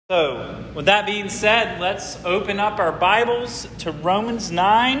So, with that being said, let's open up our Bibles to Romans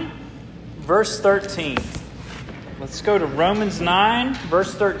 9, verse 13. Let's go to Romans 9,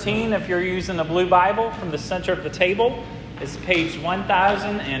 verse 13. If you're using a blue Bible, from the center of the table is page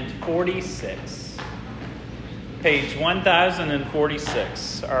 1046. Page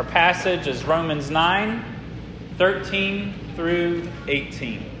 1046. Our passage is Romans 9, 13 through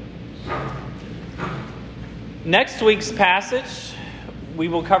 18. Next week's passage, we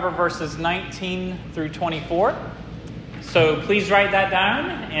will cover verses 19 through 24. So please write that down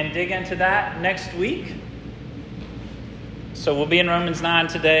and dig into that next week. So we'll be in Romans 9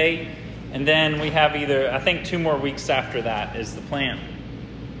 today, and then we have I think 2 more weeks after that is the plan.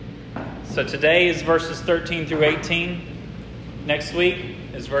 So today is verses 13 through 18. Next week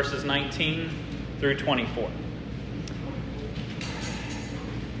is verses 19 through 24.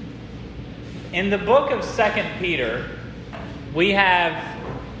 In the book of 2 Peter, we have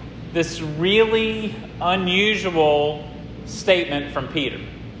this really unusual statement from Peter.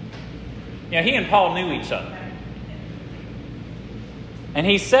 He and Paul knew each other. And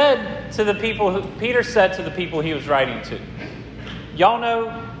Peter said to the people he was writing to, y'all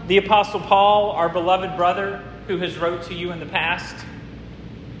know the Apostle Paul, our beloved brother, who has wrote to you in the past?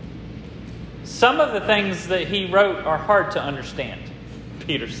 Some of the things that he wrote are hard to understand,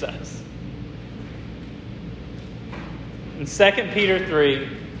 Peter says. In 2 Peter 3,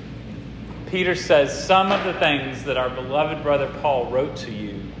 Peter says some of the things that our beloved brother Paul wrote to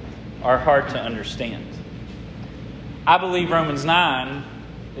you are hard to understand. I believe Romans 9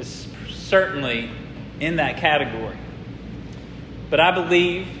 is certainly in that category. But I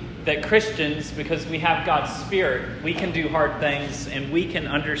believe that Christians, because we have God's Spirit, we can do hard things and we can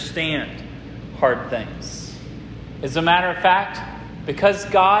understand hard things. As a matter of fact, because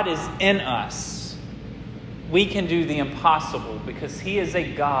God is in us, we can do the impossible because He is a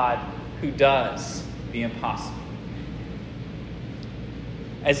God who does the impossible.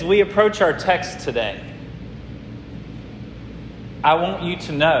 As we approach our text today, I want you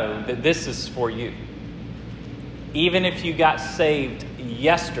to know that this is for you. Even if you got saved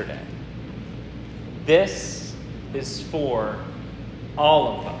yesterday, this is for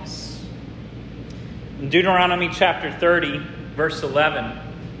all of us. In Deuteronomy chapter 30, verse 11,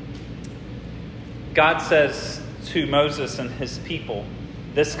 God says to Moses and his people,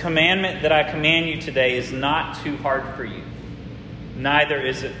 "This commandment that I command you today is not too hard for you, neither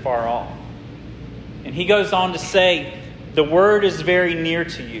is it far off." And he goes on to say, "The word is very near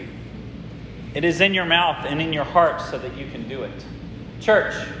to you. It is in your mouth and in your heart so that you can do it."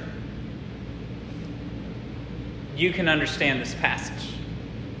 Church, you can understand this passage.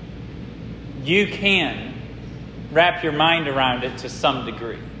 You can wrap your mind around it to some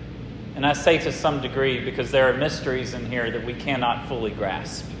degree. And I say to some degree because there are mysteries in here that we cannot fully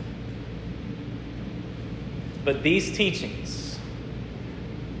grasp. But these teachings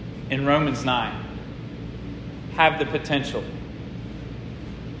in Romans 9 have the potential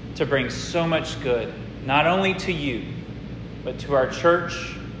to bring so much good, not only to you, but to our church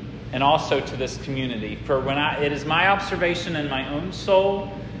and also to this community. For it is my observation in my own soul,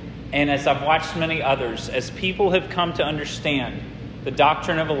 and as I've watched many others, as people have come to understand the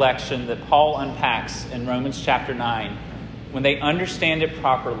doctrine of election that Paul unpacks in Romans chapter 9, when they understand it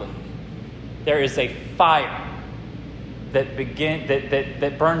properly, there is a fire that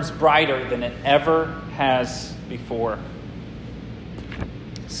burns brighter than it ever has before.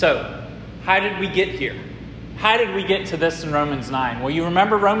 So, how did we get here? How did we get to this in Romans 9? Well, you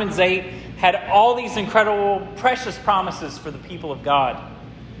remember Romans 8 had all these incredible, precious promises for the people of God.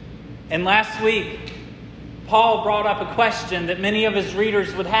 And last week, Paul brought up a question that many of his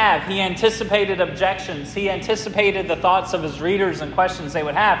readers would have. He anticipated objections. He anticipated the thoughts of his readers and questions they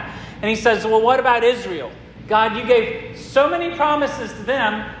would have. And he says, well, what about Israel? God, you gave so many promises to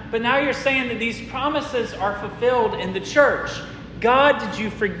them, but now you're saying that these promises are fulfilled in the church. God, did you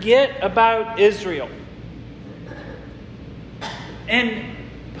forget about Israel? And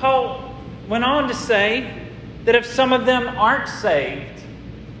Paul went on to say that if some of them aren't saved,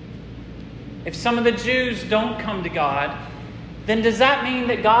 if some of the Jews don't come to God, then does that mean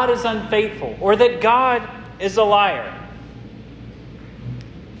that God is unfaithful or that God is a liar?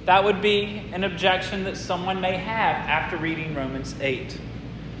 That would be an objection that someone may have after reading Romans 8.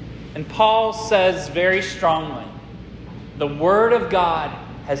 And Paul says very strongly, the Word of God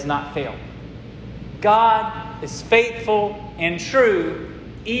has not failed. God is faithful and true,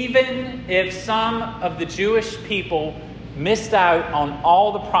 even if some of the Jewish people missed out on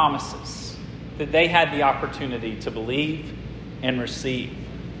all the promises that they had the opportunity to believe and receive.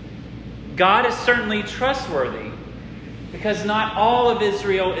 God is certainly trustworthy, Because not all of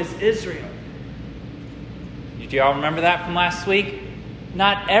Israel is Israel. Do y'all remember that from last week?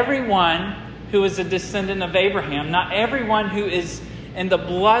 Not everyone who is a descendant of Abraham, not everyone who is in the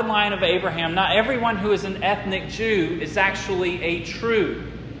bloodline of Abraham, not everyone who is an ethnic Jew is actually a true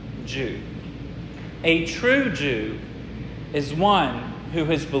Jew. A true Jew is one who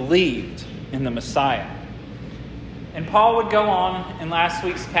has believed in the Messiah. And Paul would go on in last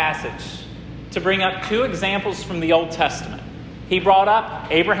week's passage to bring up two examples from the Old Testament. He brought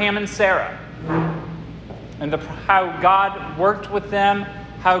up Abraham and Sarah and how God worked with them,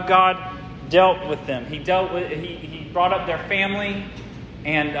 how God dealt with them. He brought up their family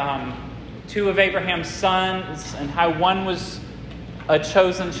and two of Abraham's sons, and how one was a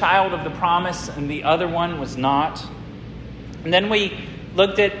chosen child of the promise and the other one was not. And then we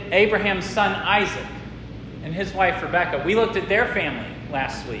looked at Abraham's son Isaac and his wife Rebekah. We looked at their family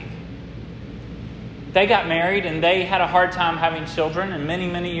last week. They got married and they had a hard time having children, and many,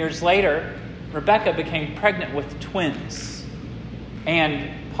 many years later, Rebekah became pregnant with twins.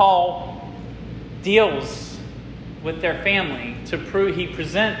 And Paul deals with their family to prove, he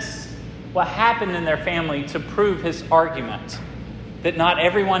presents what happened in their family to prove his argument that not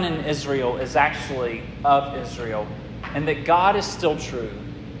everyone in Israel is actually of Israel, and that God is still true,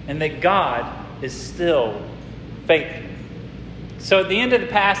 and that God is still faithful. So at the end of the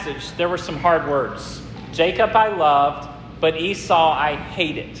passage, there were some hard words. Jacob I loved, but Esau I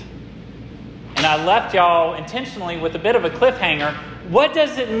hated. And I left y'all intentionally with a bit of a cliffhanger. What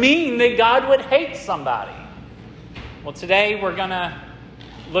does it mean that God would hate somebody? Well, today we're going to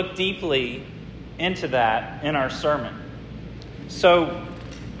look deeply into that in our sermon. So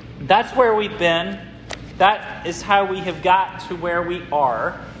that's where we've been. That is how we have got to where we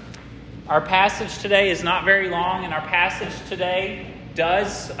are. Our passage today is not very long, and our passage today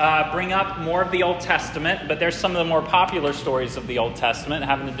does bring up more of the Old Testament, but there's some of the more popular stories of the Old Testament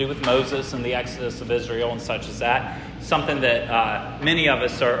having to do with Moses and the Exodus of Israel and such as that. Something that many of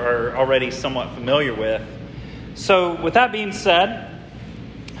us are already somewhat familiar with. So with that being said,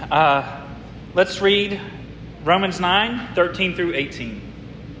 let's read Romans 9, 13 through 18.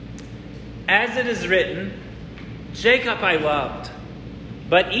 As it is written, Jacob I loved,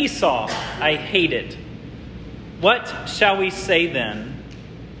 but Esau I hated. What shall we say then?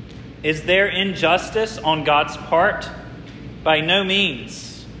 Is there injustice on God's part? By no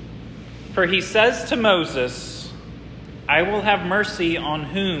means. For he says to Moses, I will have mercy on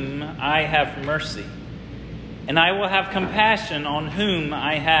whom I have mercy, and I will have compassion on whom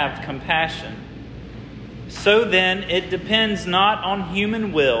I have compassion. So then it depends not on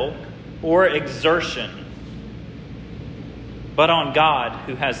human will or exertion, but on God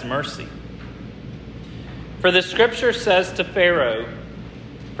who has mercy. For the scripture says to Pharaoh,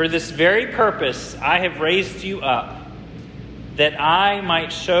 for this very purpose I have raised you up, that I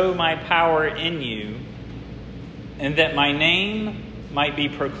might show my power in you, and that my name might be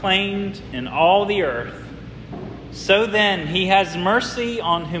proclaimed in all the earth. So then he has mercy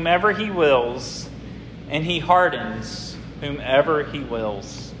on whomever he wills, and he hardens whomever he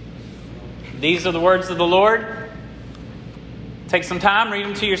wills. These are the words of the Lord. Take some time, read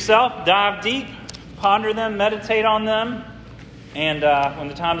them to yourself, dive deep, ponder them, meditate on them, and when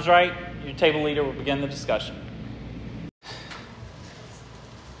the time is right, your table leader will begin the discussion.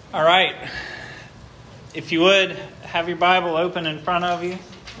 All right. If you would, have your Bible open in front of you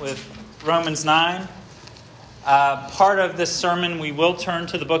with Romans 9. Part of this sermon, we will turn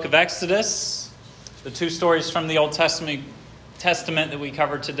to the book of Exodus. The two stories from the Old Testament that we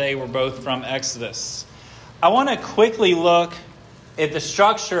covered today were both from Exodus. I want to quickly look at the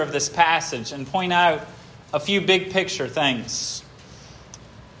structure of this passage and point out a few big picture things.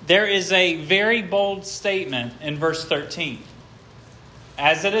 There is a very bold statement in verse 13.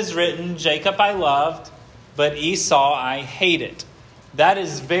 As it is written, Jacob I loved, but Esau I hated. That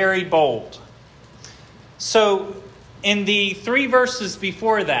is very bold. So in the three verses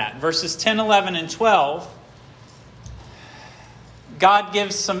before that, verses 10, 11, and 12, God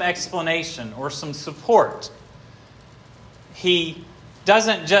gives some explanation or some support. He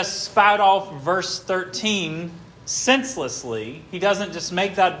doesn't just spout off verse 13 senselessly. He doesn't just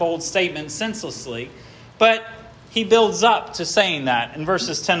make that bold statement senselessly, but he builds up to saying that in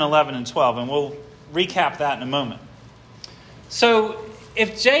verses 10, 11, and 12, and we'll recap that in a moment. So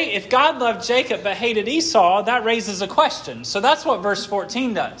if God loved Jacob but hated Esau, that raises a question. So that's what verse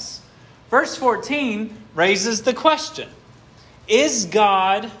 14 does. Verse 14 raises the question: is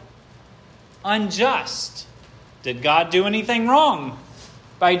God unjust? Did God do anything wrong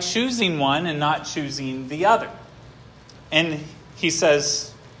by choosing one and not choosing the other? And he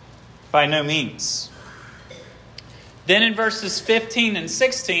says, by no means. Then in verses 15 and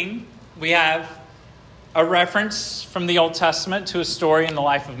 16, we have a reference from the Old Testament to a story in the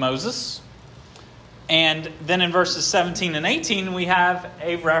life of Moses. And then in verses 17 and 18, we have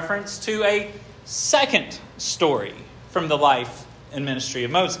a reference to a second story from the life and ministry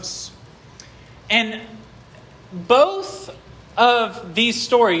of Moses. And both of these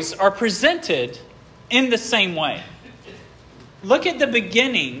stories are presented in the same way. Look at the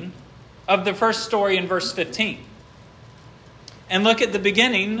beginning of the first story in verse 15. And look at the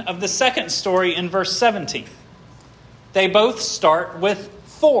beginning of the second story in verse 17. They both start with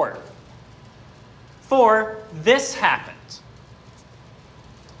 "for." For this happened.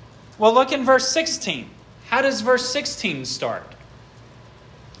 Well, look in verse 16. How does verse 16 start?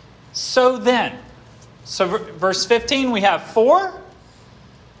 So then. So verse 15 we have "for."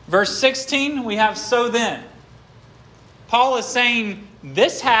 Verse 16 we have "so then." Paul is saying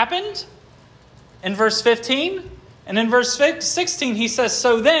this happened in verse 15. And in verse 16 he says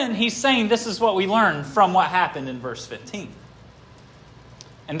 "so then." He's saying this is what we learn from what happened in verse 15.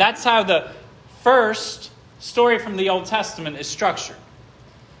 And that's how the first story from the Old Testament is structured.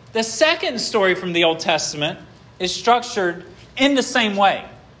 The second story from the Old Testament is structured in the same way.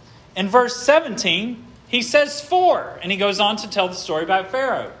 In verse 17, he says "for," and he goes on to tell the story about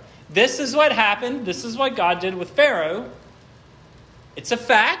Pharaoh. This is what happened. This is what God did with Pharaoh. It's a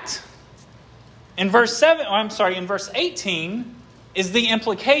fact. In verse 18 is the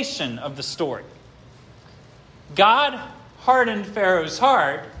implication of the story. God hardened Pharaoh's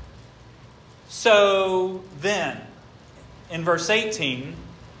heart. So then, in verse 18,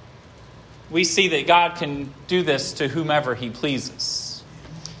 we see that God can do this to whomever he pleases.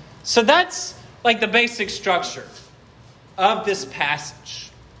 So that's like the basic structure of this passage.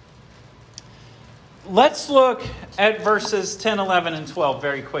 Let's look at verses 10, 11, and 12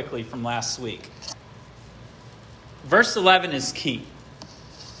 very quickly from last week. Verse 11 is key.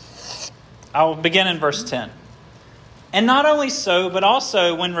 I will begin in verse 10. And not only so, but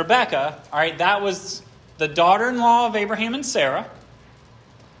also when Rebekah, that was the daughter-in-law of Abraham and Sarah.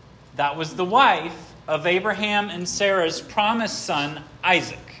 That was the wife of Abraham and Sarah's promised son,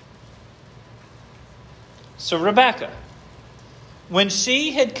 Isaac. So Rebekah, when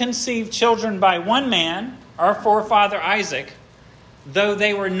she had conceived children by one man, our forefather Isaac, though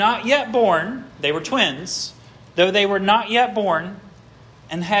they were not yet born, they were twins, though they were not yet born,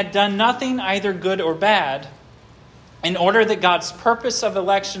 and had done nothing either good or bad, in order that God's purpose of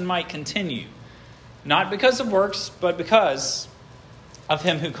election might continue, not because of works, but because of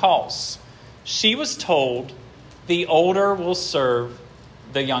him who calls. She was told, the older will serve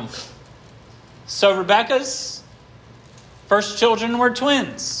the younger. So Rebekah's first children were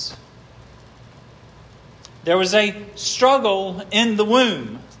twins. There was a struggle in the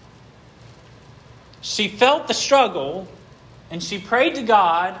womb. She felt the struggle, and she prayed to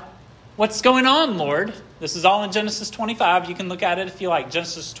God, "What's going on, Lord?" This is all in Genesis 25. You can look at it if you like.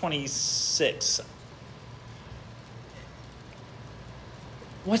 Genesis 26.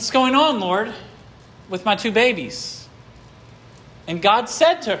 "What's going on, Lord, with my two babies?" And God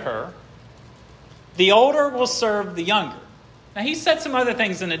said to her, "The older will serve the younger." Now, he said some other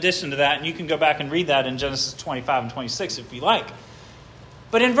things in addition to that, and you can go back and read that in Genesis 25 and 26 if you like.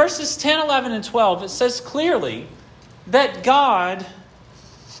 But in verses 10, 11, and 12, it says clearly that God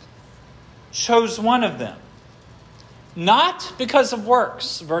chose one of them. Not because of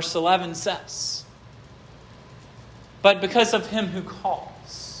works, verse 11 says, but because of him who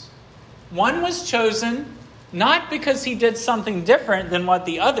calls. One was chosen not because he did something different than what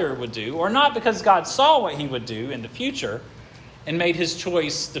the other would do, or not because God saw what he would do in the future and made his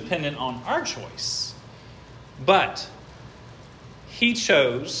choice dependent on our choice. But he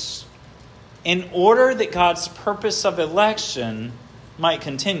chose in order that God's purpose of election might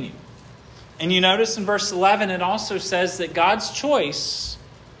continue. And you notice in verse 11, it also says that God's choice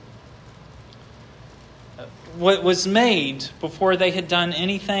was made before they had done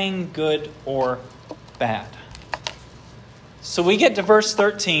anything good or bad. So we get to verse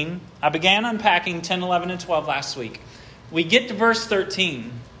 13. I began unpacking 10, 11, and 12 last week. We get to verse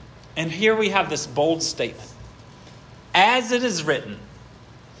 13, and here we have this bold statement. As it is written.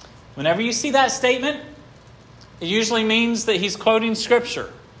 Whenever you see that statement, it usually means that he's quoting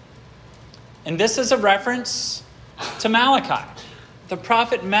Scripture. And this is a reference to Malachi. The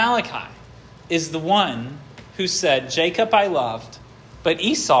prophet Malachi is the one who said, "Jacob I loved, but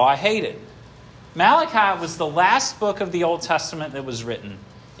Esau I hated." Malachi was the last book of the Old Testament that was written.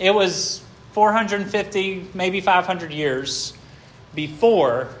 It was 450, maybe 500 years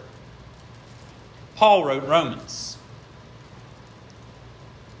before Paul wrote Romans.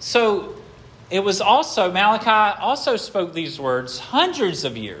 So it was also, Malachi also spoke these words hundreds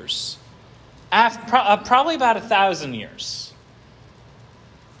of years, probably about 1,000 years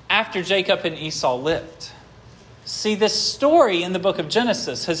after Jacob and Esau lived. See, this story in the book of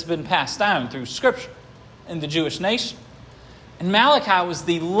Genesis has been passed down through Scripture in the Jewish nation. And Malachi was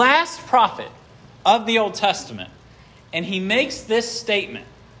the last prophet of the Old Testament. And he makes this statement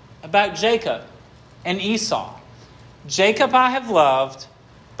about Jacob and Esau. Jacob I have loved,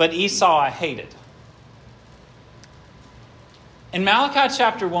 but Esau I hated. In Malachi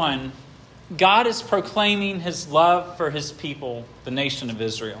chapter 1, God is proclaiming his love for his people, the nation of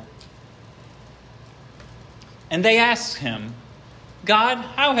Israel. And they ask him, God,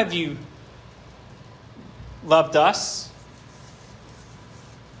 how have you loved us?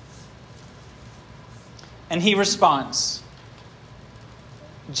 And he responds,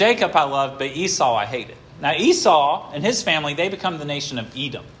 Jacob I loved, but Esau I hated. Now Esau and his family, they become the nation of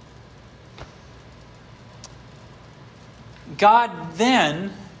Edom. God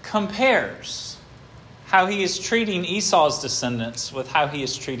then compares how he is treating Esau's descendants with how he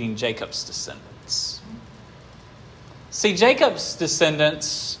is treating Jacob's descendants. See, Jacob's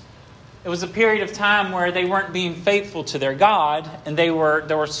descendants, it was a period of time where they weren't being faithful to their God, and there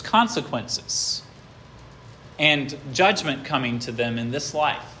was consequences and judgment coming to them in this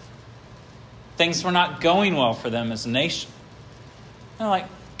life. Things were not going well for them as a nation. They're like,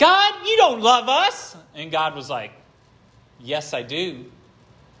 God, you don't love us. And God was like, yes, I do.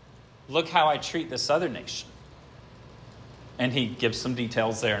 Look how I treat this other nation. And he gives some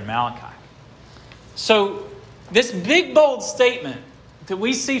details there in Malachi. So this big, bold statement that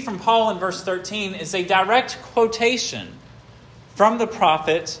we see from Paul in verse 13 is a direct quotation from the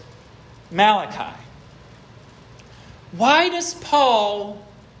prophet Malachi. Why does Paul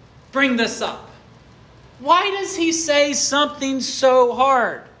bring this up? Why does he say something so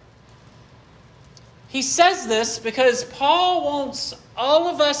hard? He says this because Paul wants all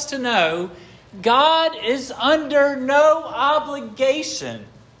of us to know God is under no obligation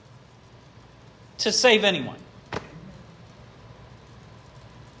to save anyone.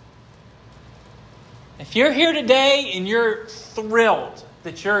 If you're here today and you're thrilled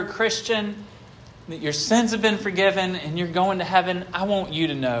that you're a Christian, that your sins have been forgiven and you're going to heaven, I want you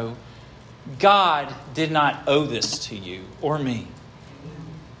to know God did not owe this to you or me.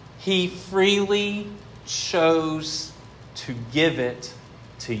 He freely chose to give it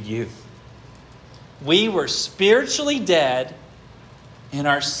to you. We were spiritually dead in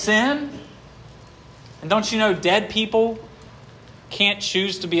our sin. And don't you know dead people can't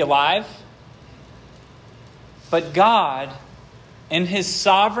choose to be alive? But God, in his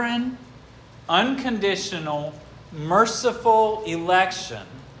sovereign, unconditional, merciful election,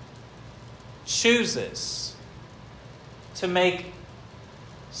 chooses to make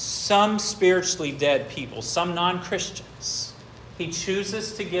some spiritually dead people, some non-Christians, he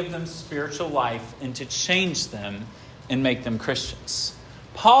chooses to give them spiritual life and to change them and make them Christians.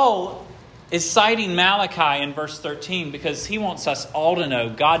 Paul is citing Malachi in verse 13 because he wants us all to know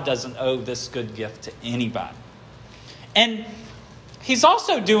God doesn't owe this good gift to anybody. And he's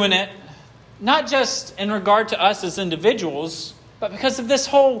also doing it not just in regard to us as individuals, but because of this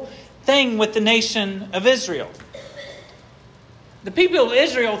whole thing with the nation of Israel. The people of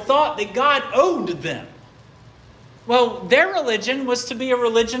Israel thought that God owed them. Well, their religion was to be a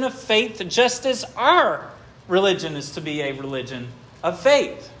religion of faith, just as our religion is to be a religion of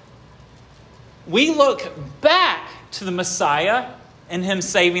faith. We look back to the Messiah and him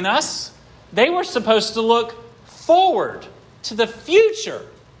saving us. They were supposed to look forward to the future.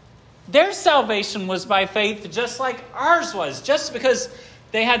 Their salvation was by faith, just like ours was. Just because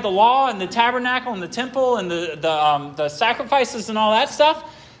they had the law and the tabernacle and the temple and the sacrifices and all that stuff,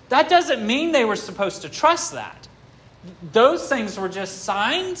 that doesn't mean they were supposed to trust that. Those things were just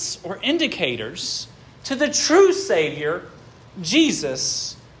signs or indicators to the true Savior,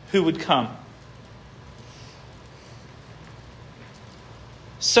 Jesus, who would come.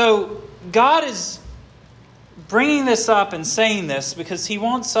 So God is bringing this up and saying this because he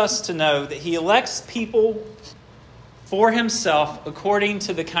wants us to know that he elects people for himself according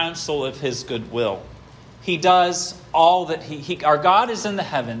to the counsel of his goodwill. He does all that our God is in the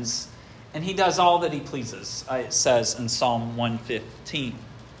heavens, and he does all that he pleases, it says in Psalm 115.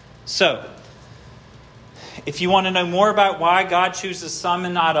 So, if you want to know more about why God chooses some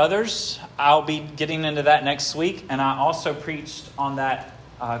and not others, I'll be getting into that next week. And I also preached on that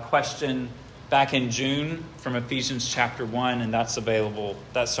question back in June from Ephesians chapter 1, and that's available.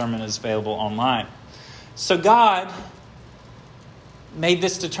 That sermon is available online. So God made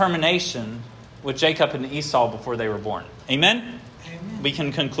this determination with Jacob and Esau before they were born. Amen? Amen. We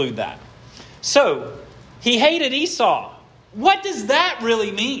can conclude that. So, he hated Esau. What does that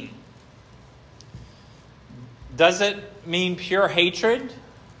really mean? Does it mean pure hatred,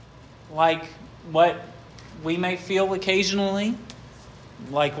 like what we may feel occasionally,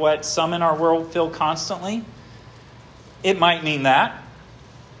 like what some in our world feel constantly? It might mean that.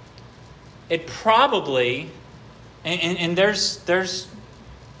 It probably, and there's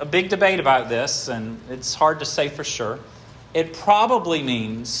a big debate about this, and it's hard to say for sure. It probably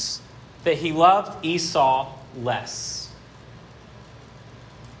means that he loved Esau less.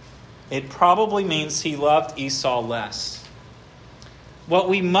 It probably means he loved Esau less. What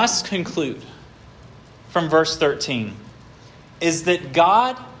we must conclude from verse 13 is that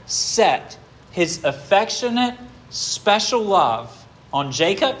God set his affectionate, special love on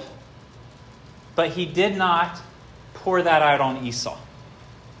Jacob, but he did not pour that out on Esau.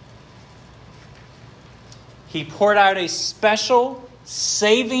 He poured out a special,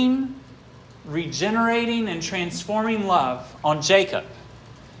 saving, regenerating, and transforming love on Jacob,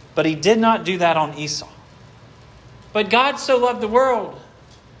 but he did not do that on Esau. But God so loved the world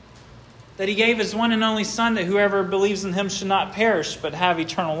that he gave his one and only Son, that whoever believes in him should not perish but have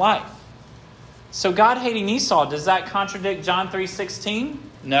eternal life. So God hating Esau, does that contradict John 3:16?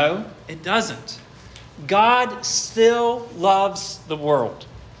 No, it doesn't. God still loves the world.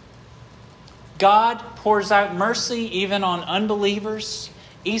 God pours out mercy even on unbelievers.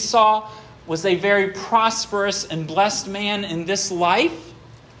 Esau was a very prosperous and blessed man in this life,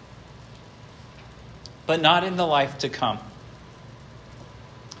 but not in the life to come.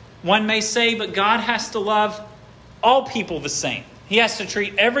 One may say, but God has to love all people the same. He has to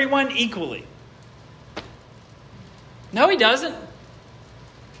treat everyone equally. No, he doesn't.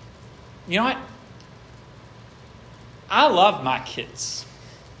 You know what? I love my kids.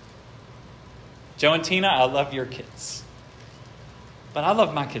 Joe and Tina, I love your kids. But I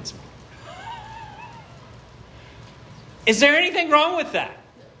love my kids more. Is there anything wrong with that?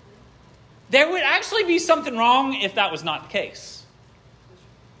 There would actually be something wrong if that was not the case.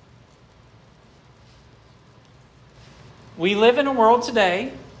 We live in a world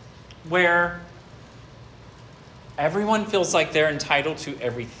today where everyone feels like they're entitled to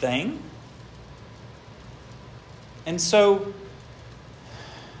everything. And so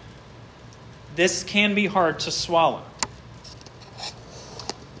this can be hard to swallow.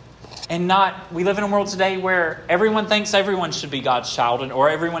 We live in a world today where everyone thinks everyone should be God's child or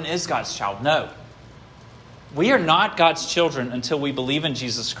everyone is God's child. No. We are not God's children until we believe in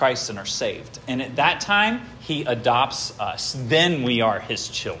Jesus Christ and are saved. And at that time, he adopts us. Then we are his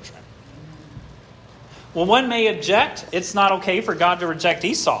children. Well, one may object, it's not okay for God to reject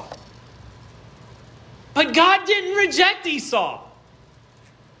Esau. But God didn't reject Esau.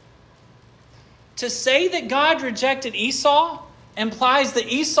 To say that God rejected Esau implies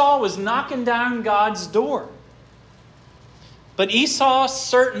that Esau was knocking down God's door. But Esau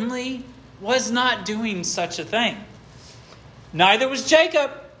certainly was not doing such a thing. Neither was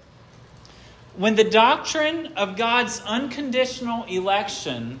Jacob. When the doctrine of God's unconditional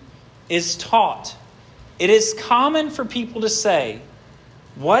election is taught, it is common for people to say,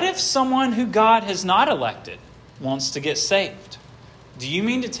 what if someone who God has not elected wants to get saved? Do you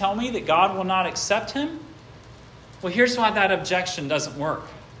mean to tell me that God will not accept him? Well, here's why that objection doesn't work.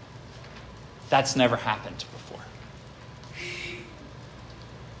 That's never happened before.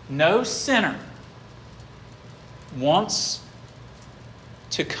 No sinner wants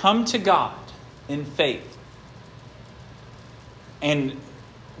to come to God in faith and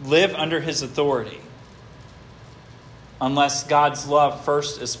live under his authority unless God's love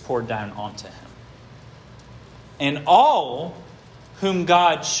first is poured down onto him. And all whom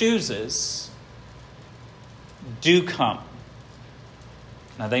God chooses do come.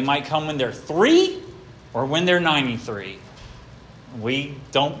 Now, they might come when they're 3 or when they're 93. We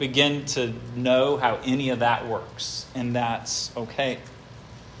don't begin to know how any of that works, and that's okay.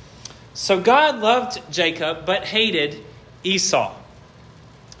 So God loved Jacob but hated Esau.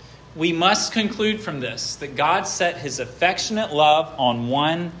 We must conclude from this that God set his affectionate love on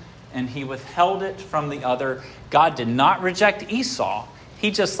one and he withheld it from the other. God did not reject Esau.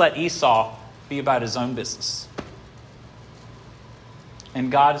 He just let Esau be about his own business.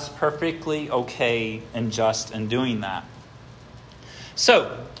 And God is perfectly okay and just in doing that.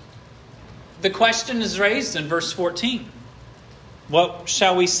 So, the question is raised in verse 14. What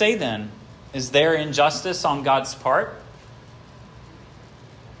shall we say then? Is there injustice on God's part?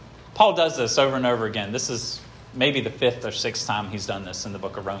 Paul does this over and over again. This is maybe the 5th or 6th time he's done this in the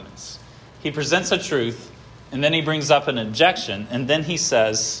book of Romans. He presents a truth, and then he brings up an objection, and then he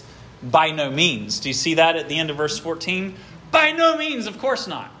says, by no means. Do you see that at the end of verse 14? By no means, of course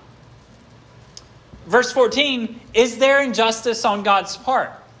not. Verse 14, is there injustice on God's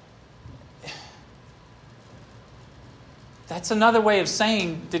part? That's another way of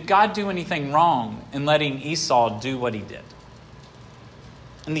saying, did God do anything wrong in letting Esau do what he did?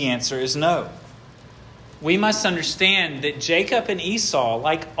 And the answer is no. We must understand that Jacob and Esau,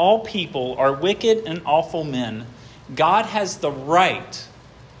 like all people, are wicked and awful men. God has the right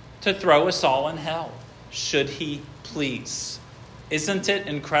to throw us all in hell, should he please. Isn't it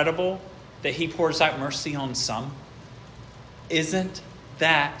incredible that he pours out mercy on some? Isn't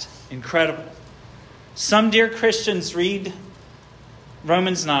that incredible? Some dear Christians read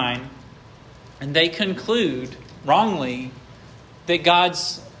Romans 9 and they conclude wrongly that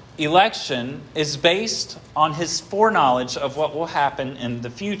God's election is based on his foreknowledge of what will happen in the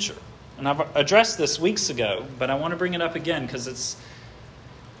future. And I've addressed this weeks ago, but I want to bring it up again because it's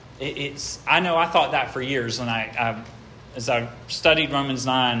I know I thought that for years, and I as I studied Romans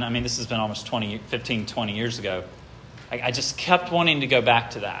 9, I mean, this has been almost 15, 20 years ago. I just kept wanting to go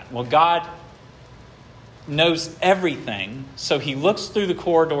back to that. Well, God knows everything, so he looks through the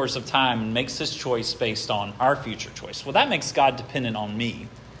corridors of time and makes his choice based on our future choice. Well, that makes God dependent on me.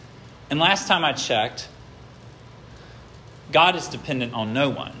 And last time I checked, God is dependent on no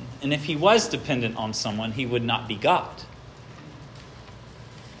one. And if he was dependent on someone, he would not be God.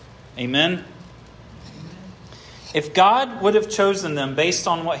 Amen? If God would have chosen them based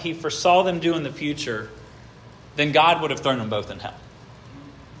on what he foresaw them do in the future, then God would have thrown them both in hell.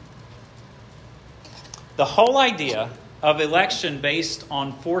 The whole idea of election based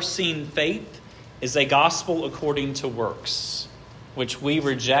on foreseen faith is a gospel according to works, which we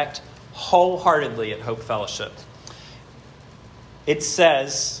reject wholeheartedly at Hope Fellowship. It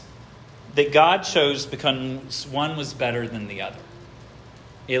says that God chose because one was better than the other.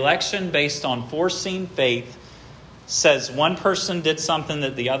 Election based on foreseen faith says one person did something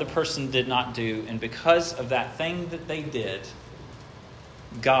that the other person did not do, and because of that thing that they did,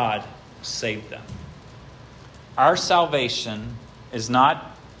 God saved them. Our salvation is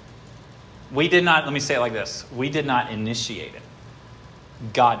not, let me say it like this, we did not initiate it.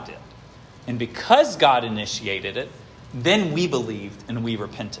 God did. And because God initiated it, then we believed and we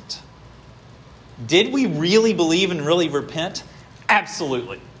repented. Did we really believe and really repent?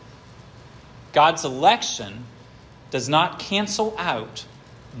 Absolutely. God's election does not cancel out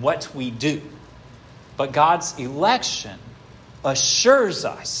what we do. But God's election assures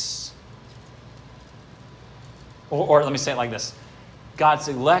us, or let me say it like this. God's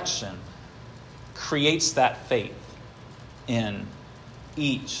election creates that faith in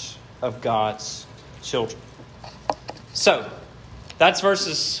each of God's children. So, that's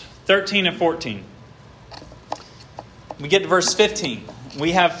verses 13 and 14. We get to verse 15.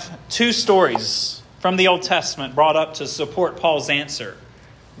 We have two stories from the Old Testament brought up to support Paul's answer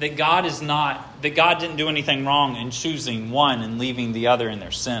that God didn't do anything wrong in choosing one and leaving the other in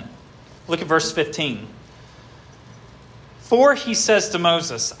their sin. Look at verse 15. For he says to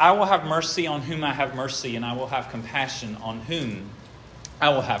Moses, I will have mercy on whom I have mercy, and I will have compassion on whom I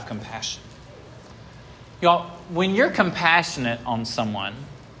will have compassion. Y'all, when you're compassionate on someone,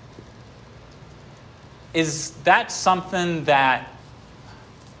 is that something that,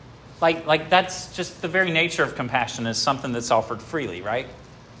 like that's just the very nature of compassion, is something that's offered freely, right?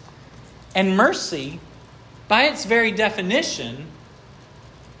 And mercy, by its very definition,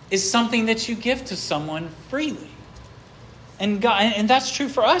 is something that you give to someone freely. And God, and that's true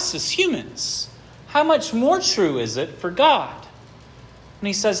for us as humans. How much more true is it for God? And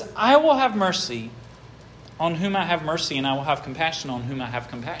he says, I will have mercy on whom I have mercy, and I will have compassion on whom I have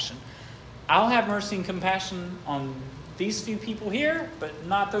compassion. I'll have mercy and compassion on these few people here, but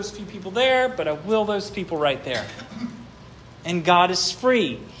not those few people there, but I will those people right there. And God is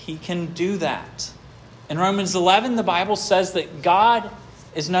free. He can do that. In Romans 11, the Bible says that God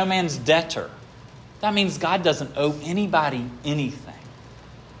is no man's debtor. That means God doesn't owe anybody anything.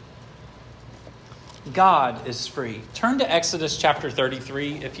 God is free. Turn to Exodus chapter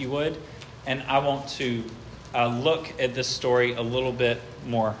 33, if you would, and I want to look at this story a little bit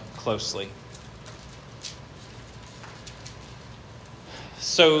more closely.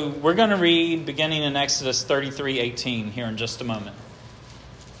 So we're going to read beginning in Exodus 33:18 here in just a moment.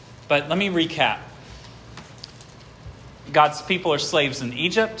 But let me recap. God's people are slaves in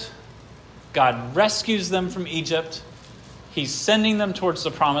Egypt. God rescues them from Egypt. He's sending them towards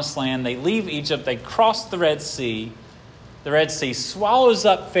the promised land. They leave Egypt. They cross the Red Sea. The Red Sea swallows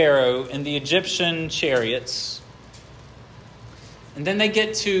up Pharaoh and the Egyptian chariots. And then they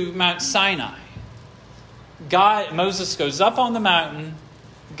get to Mount Sinai. Moses goes up on the mountain.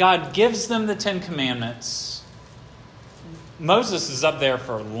 God gives them the 10 Commandments. Moses is up there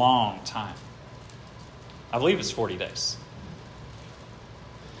for a long time. I believe it's 40 days.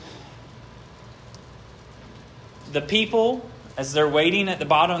 The people, as they're waiting at the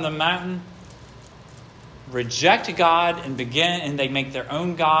bottom of the mountain, reject God and they make their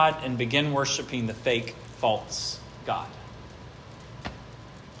own God and begin worshiping the fake, false God.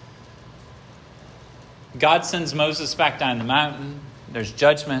 God sends Moses back down the mountain. There's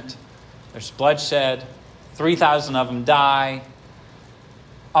judgment. There's bloodshed. 3,000 of them die.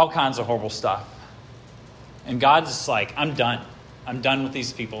 All kinds of horrible stuff. And God's just like, I'm done. I'm done with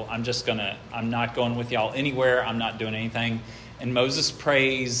these people. I'm not going with y'all anywhere. I'm not doing anything. And Moses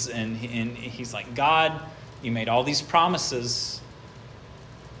prays and he's like, God, you made all these promises.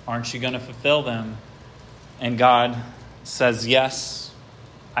 Aren't you going to fulfill them? And God says, yes,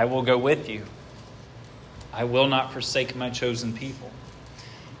 I will go with you. I will not forsake my chosen people.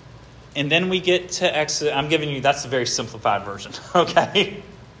 And then we get to Exodus. I'm giving you, that's a very simplified version, okay?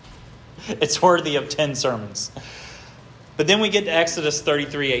 It's worthy of 10 sermons. But then we get to Exodus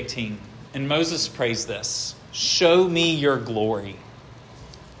 33:18. And Moses prays this: show me your glory.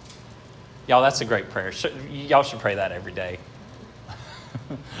 Y'all, that's a great prayer. Y'all should pray that every day.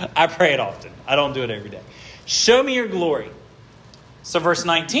 I pray it often. I don't do it every day. Show me your glory. So verse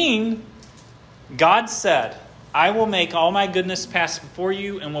 19, God said, I will make all my goodness pass before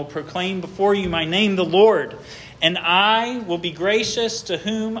you and will proclaim before you my name, the Lord. And I will be gracious to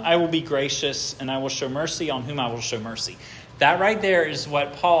whom I will be gracious, and I will show mercy on whom I will show mercy. That right there is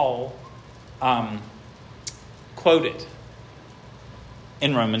what Paul quoted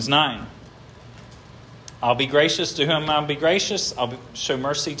in Romans 9. I'll be gracious to whom I'll be gracious. I'll show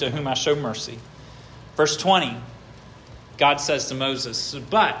mercy to whom I show mercy. Verse 20, God says to Moses,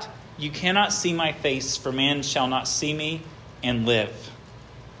 but you cannot see my face, for man shall not see me and live.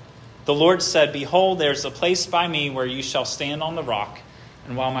 The Lord said, behold, there's a place by me where you shall stand on the rock.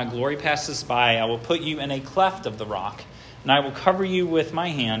 And while my glory passes by, I will put you in a cleft of the rock. And I will cover you with my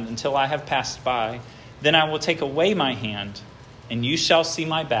hand until I have passed by. Then I will take away my hand, and you shall see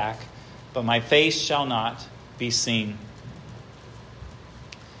my back, but my face shall not be seen.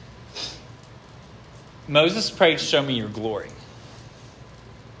 Moses prayed, show me your glory.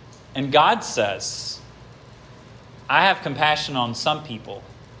 And God says, I have compassion on some people,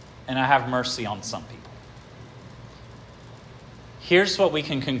 and I have mercy on some people. Here's what we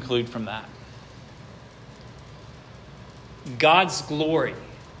can conclude from that. God's glory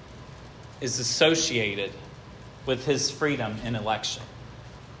is associated with his freedom in election.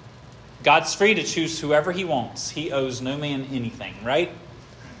 God's free to choose whoever he wants. He owes no man anything, right?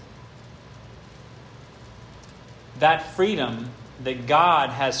 That freedom that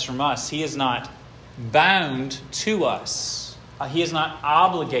God has from us, he is not bound to us. He is not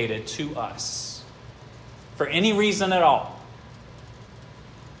obligated to us for any reason at all,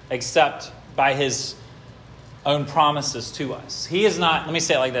 except by his own promises to us. He is not, let me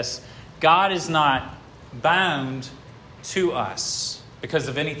say it like this, God is not bound to us because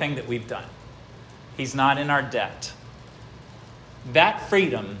of anything that we've done. He's not in our debt. That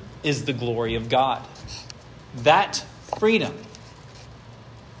freedom is the glory of God. That freedom,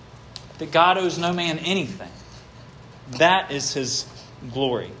 that God owes no man anything, that is his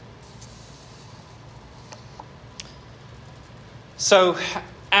glory. So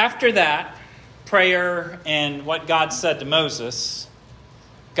after that prayer and what God said to Moses,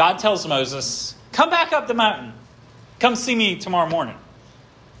 God tells Moses, come back up the mountain. Come see me tomorrow morning.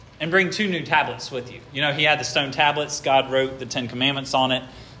 And bring 2 new tablets with you. You know, he had the stone tablets. God wrote the 10 Commandments on it.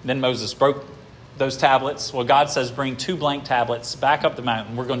 Then Moses broke those tablets. Well, God says, bring 2 blank tablets back up the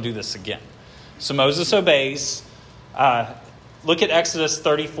mountain. We're going to do this again. So Moses obeys. Look at Exodus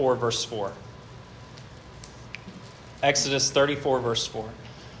 34, verse 4. Exodus 34, verse 4.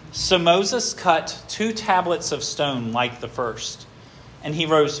 So Moses cut 2 tablets of stone like the first. And he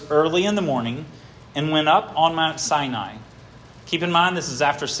rose early in the morning and went up on Mount Sinai. Keep in mind, this is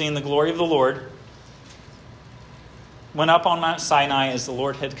after seeing the glory of the Lord. Went up on Mount Sinai as the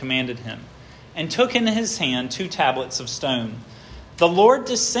Lord had commanded him, and took in his hand 2 tablets of stone. The Lord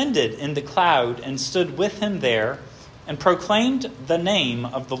descended in the cloud and stood with him there, and proclaimed the name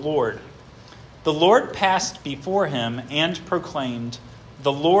of the Lord. The Lord passed before him and proclaimed,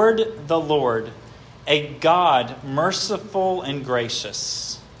 the Lord, a God merciful and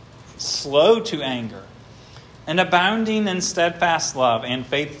gracious, slow to anger, and abounding in steadfast love and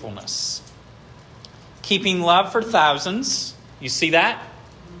faithfulness, keeping love for thousands. You see that?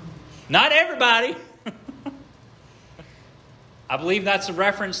 Not everybody. I believe that's a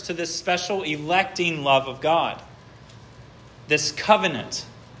reference to this special electing love of God. This covenant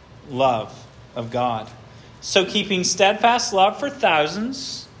love of God. So keeping steadfast love for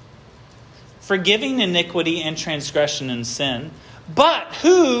thousands, forgiving iniquity and transgression and sin, but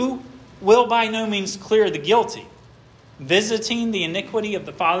who will by no means clear the guilty, visiting the iniquity of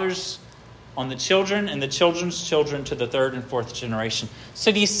the fathers on the children and the children's children to the third and fourth generation.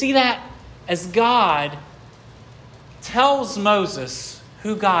 So do you see that? As God tells Moses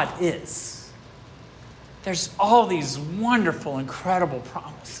who God is, there's all these wonderful, incredible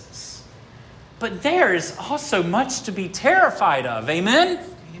promises. But there is also much to be terrified of. Amen? Amen.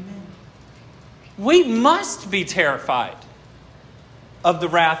 We must be terrified of the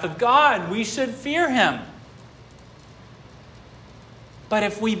wrath of God. We should fear Him. But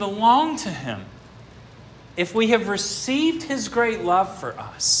if we belong to Him, if we have received His great love for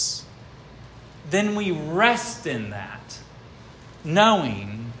us, then we rest in that,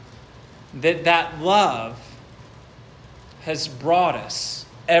 knowing that that love has brought us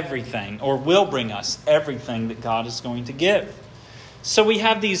everything, or will bring us everything that God is going to give. So we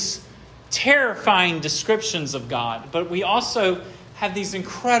have these terrifying descriptions of God, but we also have these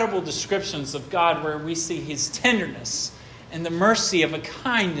incredible descriptions of God where we see His tenderness and the mercy of a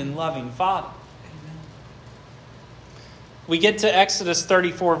kind and loving Father. Amen. We get to Exodus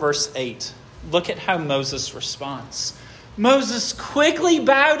 34, verse 8. Look at how Moses responds. Moses quickly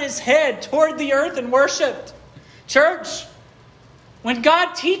bowed his head toward the earth and worshipped. Church, when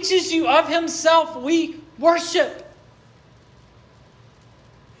God teaches you of Himself, we worship.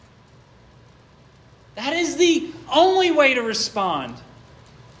 That is the only way to respond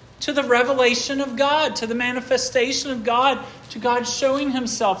to the revelation of God, to the manifestation of God, to God showing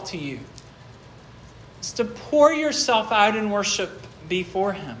Himself to you. It's to pour yourself out in worship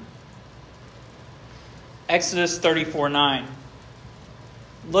before Him. Exodus 34:9.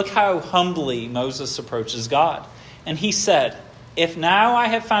 Look how humbly Moses approaches God. And he said, "If now I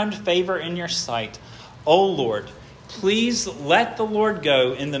have found favor in your sight, O Lord, please let the Lord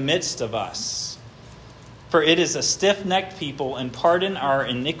go in the midst of us. For it is a stiff-necked people, and pardon our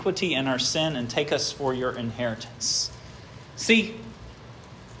iniquity and our sin, and take us for your inheritance." See,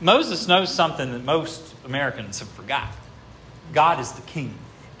 Moses knows something that most Americans have forgotten. God is the king,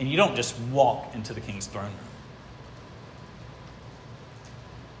 and you don't just walk into the king's throne room.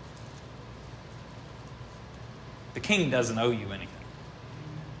 The king doesn't owe you anything.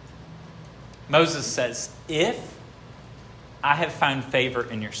 Moses says, "If I have found favor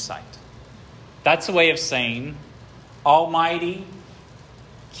in your sight." That's a way of saying, Almighty,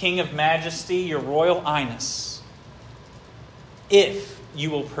 King of Majesty, your royal highness, if you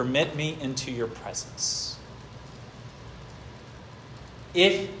will permit me into your presence,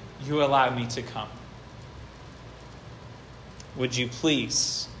 if you allow me to come, would you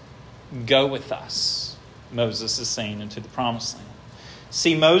please go with us, Moses is saying, into the promised land.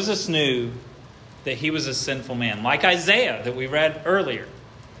 See, Moses knew that he was a sinful man, like Isaiah that we read earlier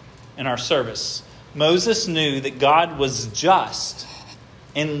in our service. Moses knew that God was just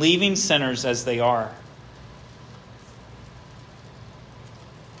in leaving sinners as they are.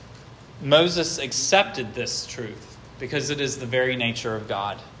 Moses accepted this truth because it is the very nature of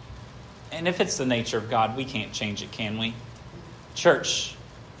God. And if it's the nature of God, we can't change it, can we? Church,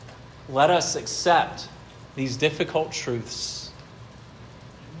 let us accept these difficult truths.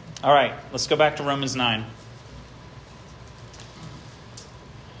 All right, let's go back to Romans 9.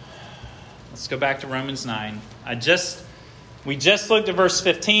 Let's go back to Romans 9. We just looked at verse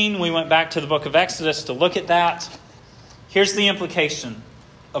 15. We went back to the book of Exodus to look at that. Here's the implication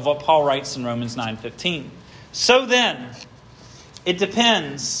of what Paul writes in Romans 9:15. So then, it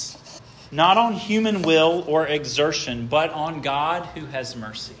depends not on human will or exertion, but on God who has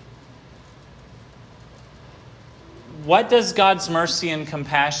mercy. What does God's mercy and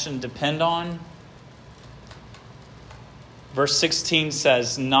compassion depend on? Verse 16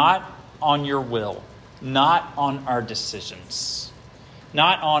 says, not on your will, not on our decisions,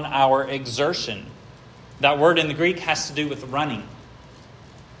 not on our exertion. That word in the Greek has to do with running.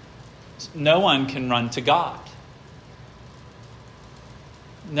 No one can run to God.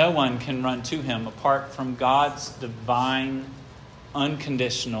 No one can run to Him apart from God's divine,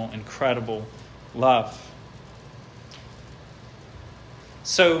 unconditional, incredible love.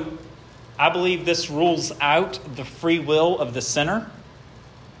 So, I believe this rules out the free will of the sinner.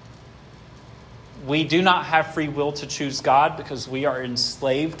 We do not have free will to choose God because we are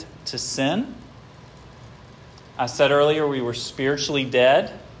enslaved to sin. I said earlier we were spiritually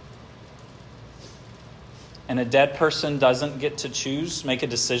dead. And a dead person doesn't get to choose, make a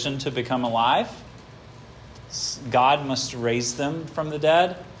decision to become alive. God must raise them from the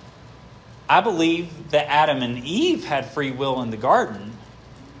dead. I believe that Adam and Eve had free will in the garden.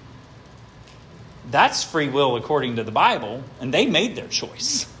 That's free will according to the Bible, and they made their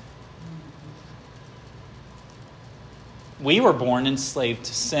choice. We were born enslaved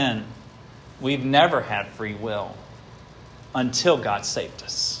to sin. We've never had free will until God saved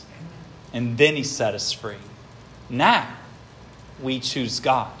us. And then he set us free. Now, we choose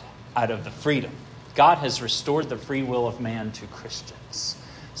God out of the freedom. God has restored the free will of man to Christians.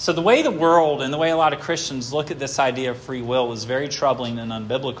 So the way the world and the way a lot of Christians look at this idea of free will is very troubling and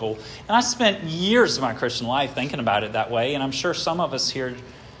unbiblical. And I spent years of my Christian life thinking about it that way, and I'm sure some of us here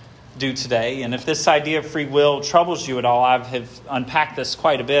do today. And if this idea of free will troubles you at all, I have unpacked this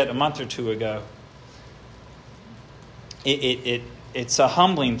quite a bit a month or two ago. It's a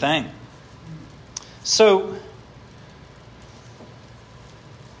humbling thing. So,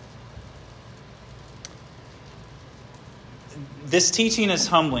 this teaching is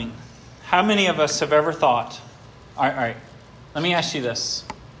humbling. How many of us have ever thought, all right, let me ask you this.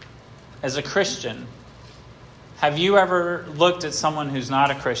 As a Christian, have you ever looked at someone who's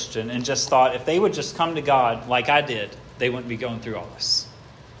not a Christian and just thought, if they would just come to God like I did, they wouldn't be going through all this?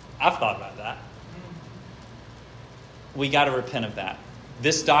 I've thought about that. We got to repent of that.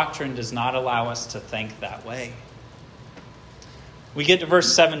 This doctrine does not allow us to think that way. We get to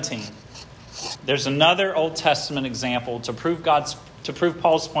verse 17. There's another Old Testament example to prove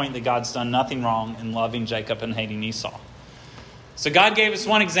Paul's point that God's done nothing wrong in loving Jacob and hating Esau. So God gave us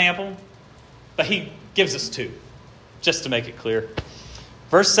one example, but he gives us two, just to make it clear.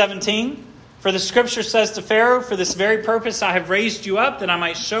 Verse 17, for the scripture says to Pharaoh, for this very purpose I have raised you up, that I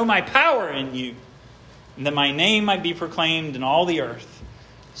might show my power in you, and that my name might be proclaimed in all the earth.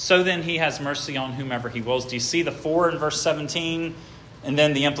 So then he has mercy on whomever he wills. Do you see the 4 in verse 17? And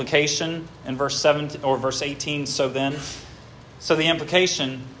then the implication in verse 17 or verse 18, so then. So the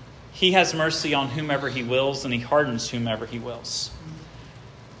implication, he has mercy on whomever he wills, and he hardens whomever he wills.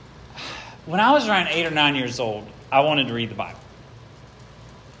 When I was around 8 or 9 years old, I wanted to read the Bible.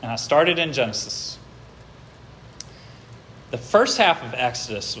 And I started in Genesis. The first half of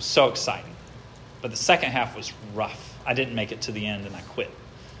Exodus was so exciting, but the second half was rough. I didn't make it to the end and I quit.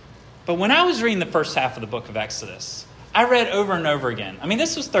 But when I was reading the first half of the book of Exodus, I read over and over again. I mean,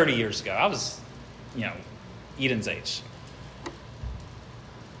 this was 30 years ago. I was, Eden's age.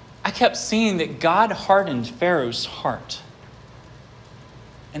 I kept seeing that God hardened Pharaoh's heart.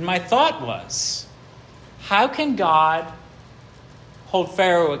 And my thought was, how can God hold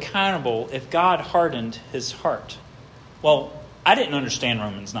Pharaoh accountable if God hardened his heart? Well, I didn't understand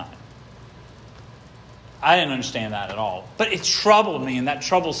Romans 9. I didn't understand that at all. But it troubled me, and that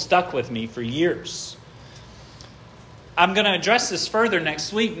trouble stuck with me for years. I'm going to address this further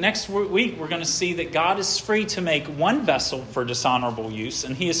next week. Next week, we're going to see that God is free to make one vessel for dishonorable use,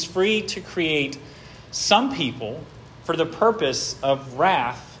 and he is free to create some people for the purpose of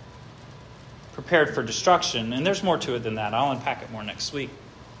wrath prepared for destruction. And there's more to it than that. I'll unpack it more next week.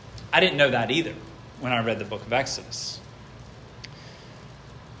 I didn't know that either when I read the book of Exodus.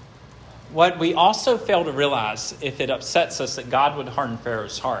 What we also fail to realize, if it upsets us that God would harden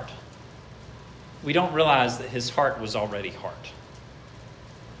Pharaoh's heart, we don't realize that his heart was already hard.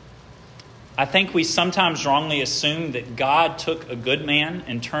 I think we sometimes wrongly assume that God took a good man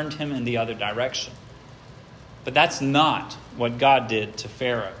and turned him in the other direction. But that's not what God did to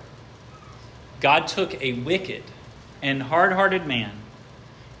Pharaoh. God took a wicked and hard-hearted man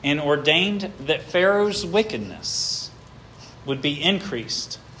and ordained that Pharaoh's wickedness would be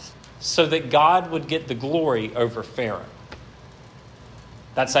increased so that God would get the glory over Pharaoh.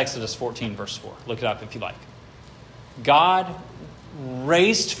 That's Exodus 14, verse 4. Look it up if you like. God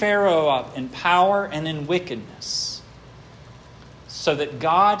raised Pharaoh up in power and in wickedness so that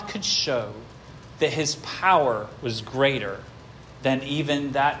God could show that his power was greater than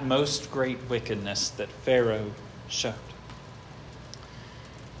even that most great wickedness that Pharaoh showed.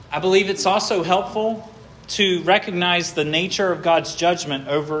 I believe it's also helpful to recognize the nature of God's judgment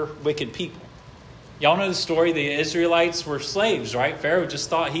over wicked people. Y'all know the story. The Israelites were slaves, right? Pharaoh just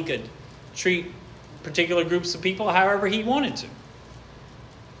thought he could treat particular groups of people however he wanted to.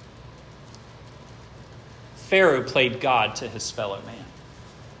 Pharaoh played God to his fellow man.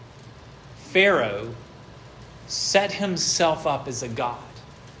 Pharaoh set himself up as a god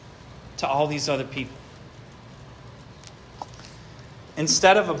to all these other people.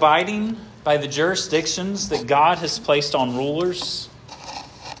 Instead of abiding by the jurisdictions that God has placed on rulers,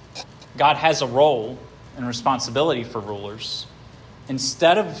 God has a role and responsibility for rulers.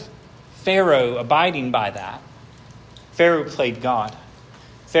 Instead of Pharaoh abiding by that, Pharaoh played God.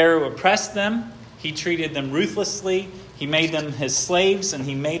 Pharaoh oppressed them. He treated them ruthlessly. He made them his slaves, and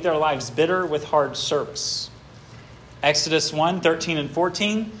he made their lives bitter with hard service. Exodus 1, 13 and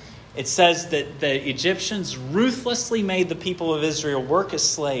 14, it says that the Egyptians ruthlessly made the people of Israel work as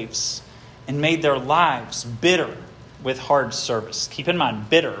slaves and made their lives bitter with hard service. Keep in mind,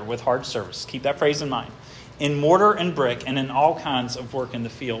 bitter with hard service. Keep that phrase in mind. In mortar and brick and in all kinds of work in the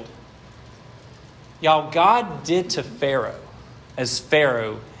field. Y'all, God did to Pharaoh as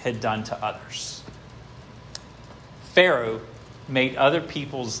Pharaoh had done to others. Pharaoh made other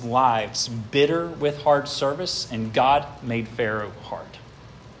people's lives bitter with hard service, and God made Pharaoh hard.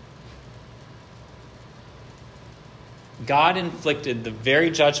 God inflicted the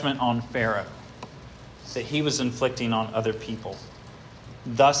very judgment on Pharaoh that he was inflicting on other people,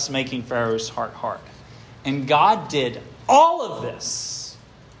 thus making Pharaoh's heart hard. And God did all of this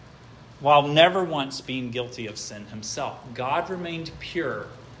while never once being guilty of sin himself. God remained pure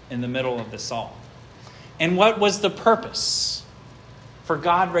in the middle of this all. And what was the purpose for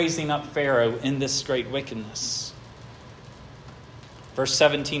God raising up Pharaoh in this great wickedness? Verse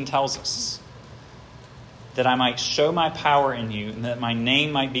 17 tells us, that I might show my power in you and that my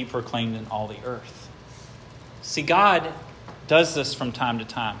name might be proclaimed in all the earth. See, God does this from time to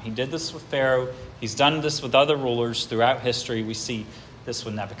time. He did this with Pharaoh. He's done this with other rulers throughout history. We see this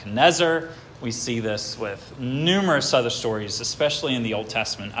with Nebuchadnezzar. We see this with numerous other stories, especially in the Old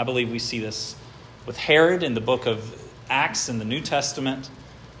Testament. I believe we see this with Herod in the book of Acts in the New Testament.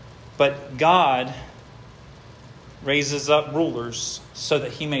 But God raises up rulers so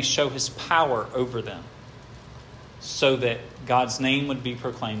that he may show his power over them, so that God's name would be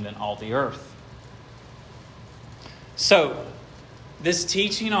proclaimed in all the earth. So, this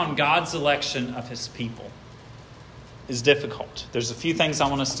teaching on God's election of his people is difficult. There's a few things I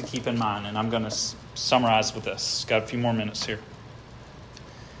want us to keep in mind, and I'm going to summarize with this. Got a few more minutes here.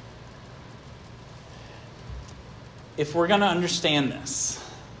 If we're going to understand this,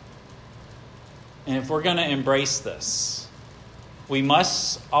 and if we're going to embrace this, we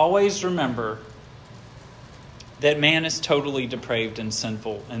must always remember that man is totally depraved and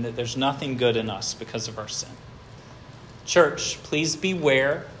sinful, and that there's nothing good in us because of our sin. Church, please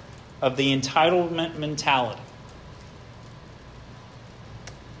beware of the entitlement mentality.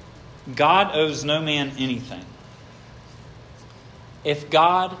 God owes no man anything. If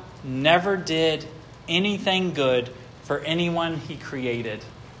God never did anything good for anyone he created,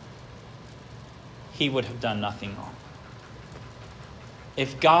 he would have done nothing wrong.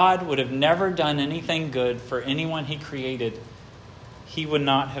 If God would have never done anything good for anyone he created, he would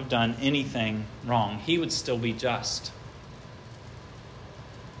not have done anything wrong. He would still be just.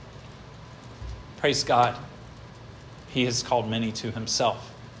 Praise God. He has called many to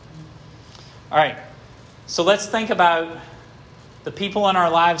himself. All right. So let's think about the people in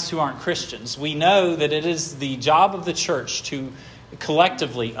our lives who aren't Christians. We know that it is the job of the church to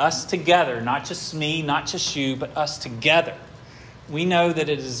collectively, us together, not just me, not just you, but us together. We know that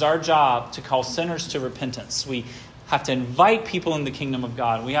it is our job to call sinners to repentance. We have to invite people in the kingdom of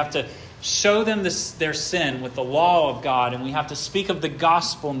God. We have to show them their sin with the law of God. And we have to speak of the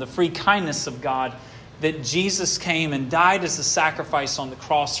gospel and the free kindness of God, that Jesus came and died as a sacrifice on the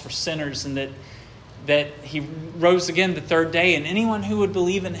cross for sinners, and that he rose again the third day, and anyone who would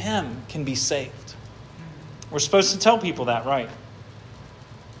believe in him can be saved. We're supposed to tell people that, right?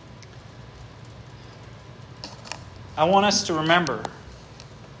 I want us to remember,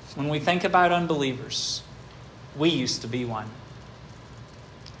 when we think about unbelievers, we used to be one.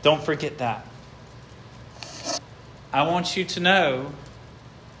 Don't forget that. I want you to know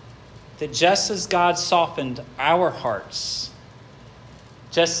that just as God softened our hearts,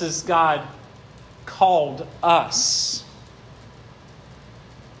 just as God called us,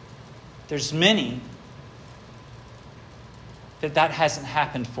 there's many that hasn't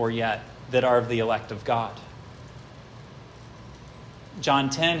happened for yet that are of the elect of God.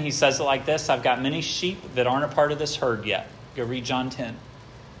 John 10, he says it like this: I've got many sheep that aren't a part of this herd yet. Go read John 10.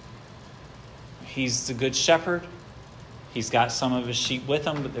 He's the good shepherd. He's got some of his sheep with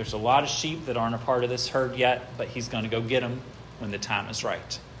him, but there's a lot of sheep that aren't a part of this herd yet, but he's going to go get them when the time is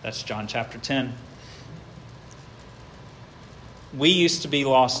right. That's John chapter 10. We used to be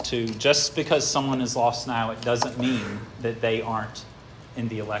lost too. Just because someone is lost now, it doesn't mean that they aren't in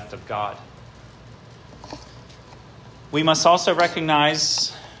the elect of God. We must also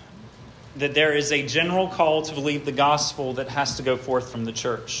recognize that there is a general call to believe the gospel that has to go forth from the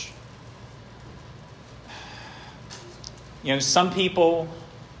church. You know, some people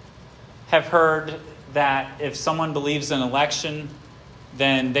have heard that if someone believes in election,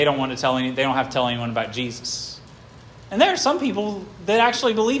 then they don't have to tell anyone about Jesus. And there are some people that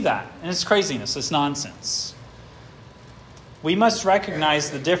actually believe that, and it's craziness, it's nonsense. We must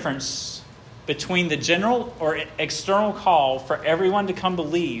recognize the difference between the general or external call for everyone to come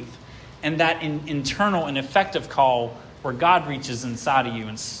believe and that internal and effective call where God reaches inside of you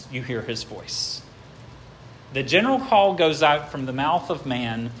and you hear his voice. The general call goes out from the mouth of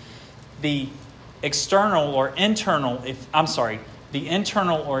man. The internal or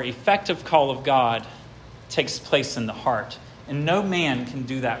effective call of God takes place in the heart. And no man can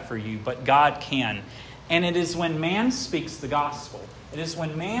do that for you, but God can. And it is when man speaks the gospel, it is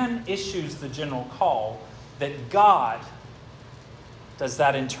when man issues the general call, that God does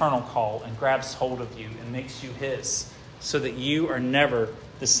that internal call and grabs hold of you and makes you his, so that you are never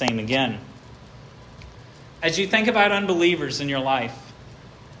the same again. As you think about unbelievers in your life,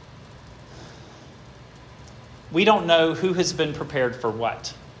 we don't know who has been prepared for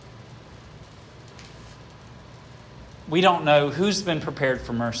what. We don't know who's been prepared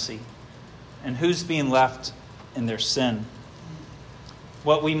for mercy and who's being left in their sin.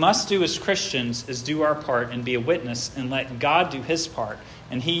 What we must do as Christians is do our part and be a witness and let God do his part.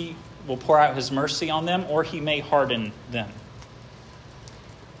 And he will pour out his mercy on them, or he may harden them.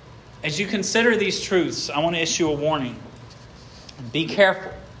 As you consider these truths, I want to issue a warning. Be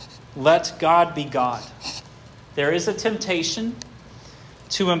careful. Let God be God. There is a temptation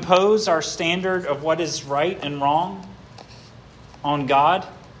to impose our standard of what is right and wrong on God.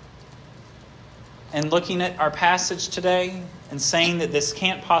 And looking at our passage today and saying that this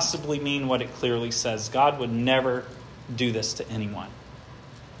can't possibly mean what it clearly says. God would never do this to anyone.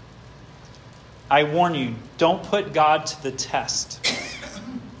 I warn you, don't put God to the test.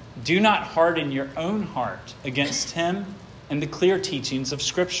 Do not harden your own heart against him and the clear teachings of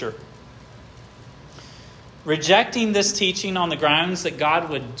Scripture. Rejecting this teaching on the grounds that God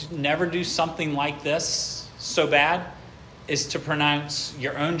would never do something like this so bad is to pronounce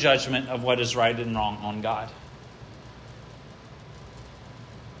your own judgment of what is right and wrong on God.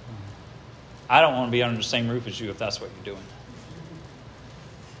 I don't want to be under the same roof as you if that's what you're doing.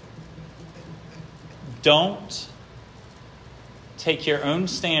 Don't take your own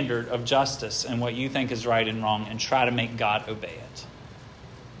standard of justice and what you think is right and wrong and try to make God obey it.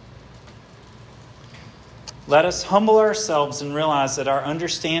 Let us humble ourselves and realize that our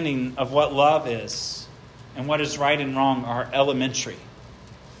understanding of what love is and what is right and wrong are elementary.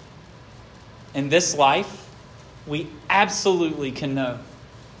 In this life, we absolutely can know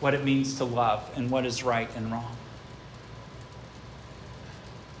what it means to love and what is right and wrong.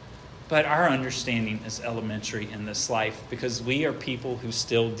 But our understanding is elementary in this life because we are people who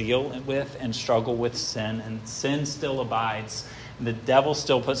still deal with and struggle with sin, and sin still abides. And the devil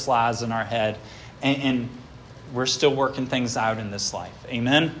still puts lies in our head, and we're still working things out in this life.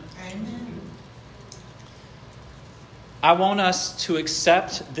 Amen? Amen. I want us to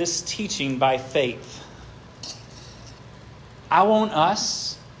accept this teaching by faith. I want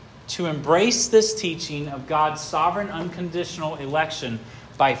us to embrace this teaching of God's sovereign, unconditional election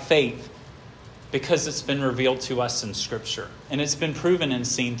by faith, because it's been revealed to us in Scripture, and it's been proven and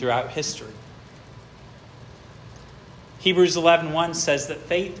seen throughout history. Hebrews 11:1 says that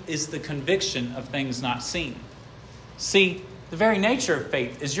faith is the conviction of things not seen. See, the very nature of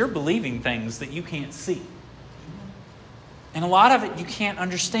faith is you're believing things that you can't see. And a lot of it you can't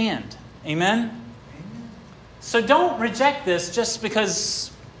understand. Amen? So don't reject this just because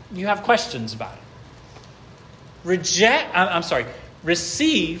you have questions about it.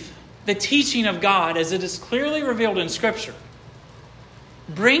 Receive the teaching of God as it is clearly revealed in Scripture.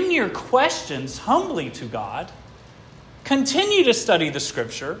 Bring your questions humbly to God. Continue to study the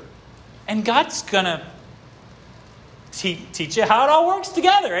Scripture. And God's going to teach you how it all works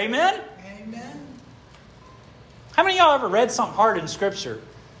together. Amen? Amen. How many of y'all ever read something hard in Scripture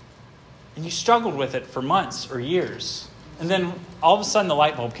and you struggled with it for months or years, and then all of a sudden the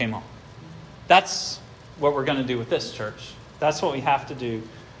light bulb came on? That's what we're going to do with this, church. That's what we have to do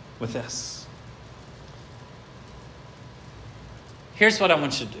with this. Here's what I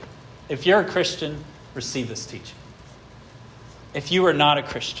want you to do. If you're a Christian, receive this teaching. If you are not a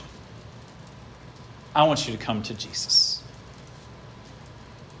Christian, I want you to come to Jesus.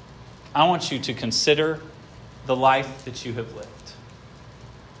 I want you to consider the life that you have lived.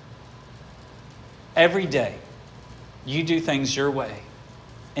 Every day, you do things your way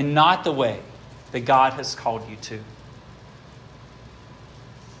and not the way that God has called you to.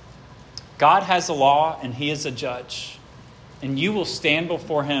 God has a law and He is a judge. And you will stand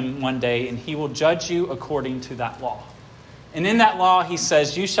before Him one day and He will judge you according to that law. And in that law, He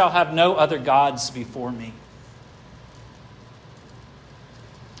says, "You shall have no other gods before me."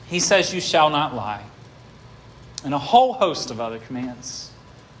 He says, "You shall not lie." And a whole host of other commands.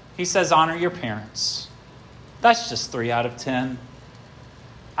 He says, "Honor your parents." That's just 3 out of 10.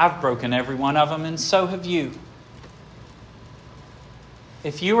 I've broken every one of them, and so have you.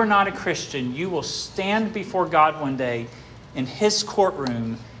 If you are not a Christian, you will stand before God one day in His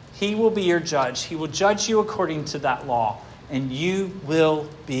courtroom. He will be your judge. He will judge you according to that law, and you will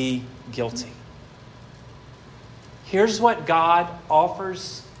be guilty. Here's what God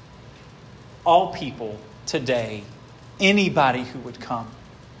offers all people today, anybody who would come.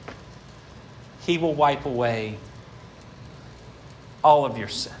 He will wipe away all of your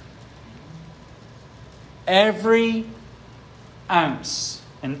sin. Every ounce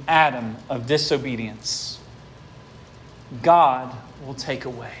and atom of disobedience, God will take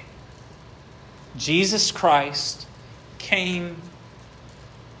away. Jesus Christ came,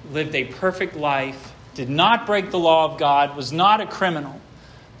 lived a perfect life, did not break the law of God, was not a criminal,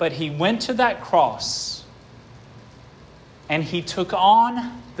 but he went to that cross and he took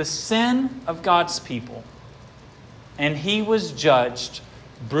on the sin of God's people, and he was judged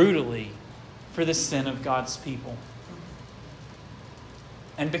brutally for the sin of God's people.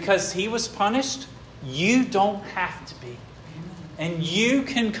 And because he was punished, you don't have to be. And you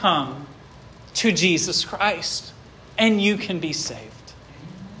can come to Jesus Christ and you can be saved.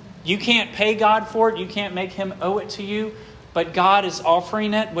 You can't pay God for it. You can't make him owe it to you. But God is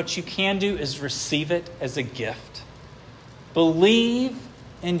offering it. What you can do is receive it as a gift. Believe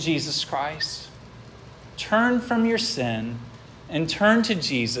in Jesus Christ. Turn from your sin and turn to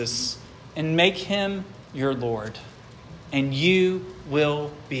Jesus and make him your Lord. And you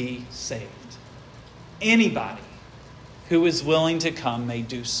will be saved. Anybody who is willing to come may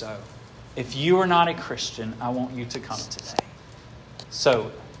do so. If you are not a Christian, I want you to come today.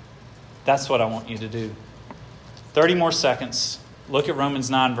 So, that's what I want you to do. 30 more seconds. Look at Romans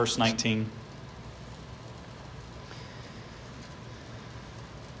 9, verse 19.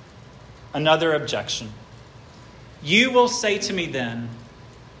 Another objection. You will say to me then,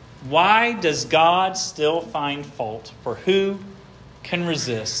 why does God still find fault? For who can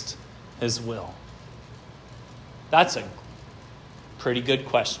resist his will? That's a pretty good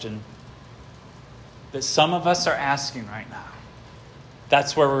question that some of us are asking right now.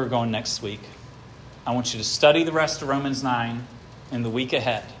 That's where we're going next week. I want you to study the rest of Romans 9 in the week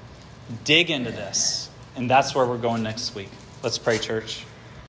ahead. Dig into this. And that's where we're going next week. Let's pray, church.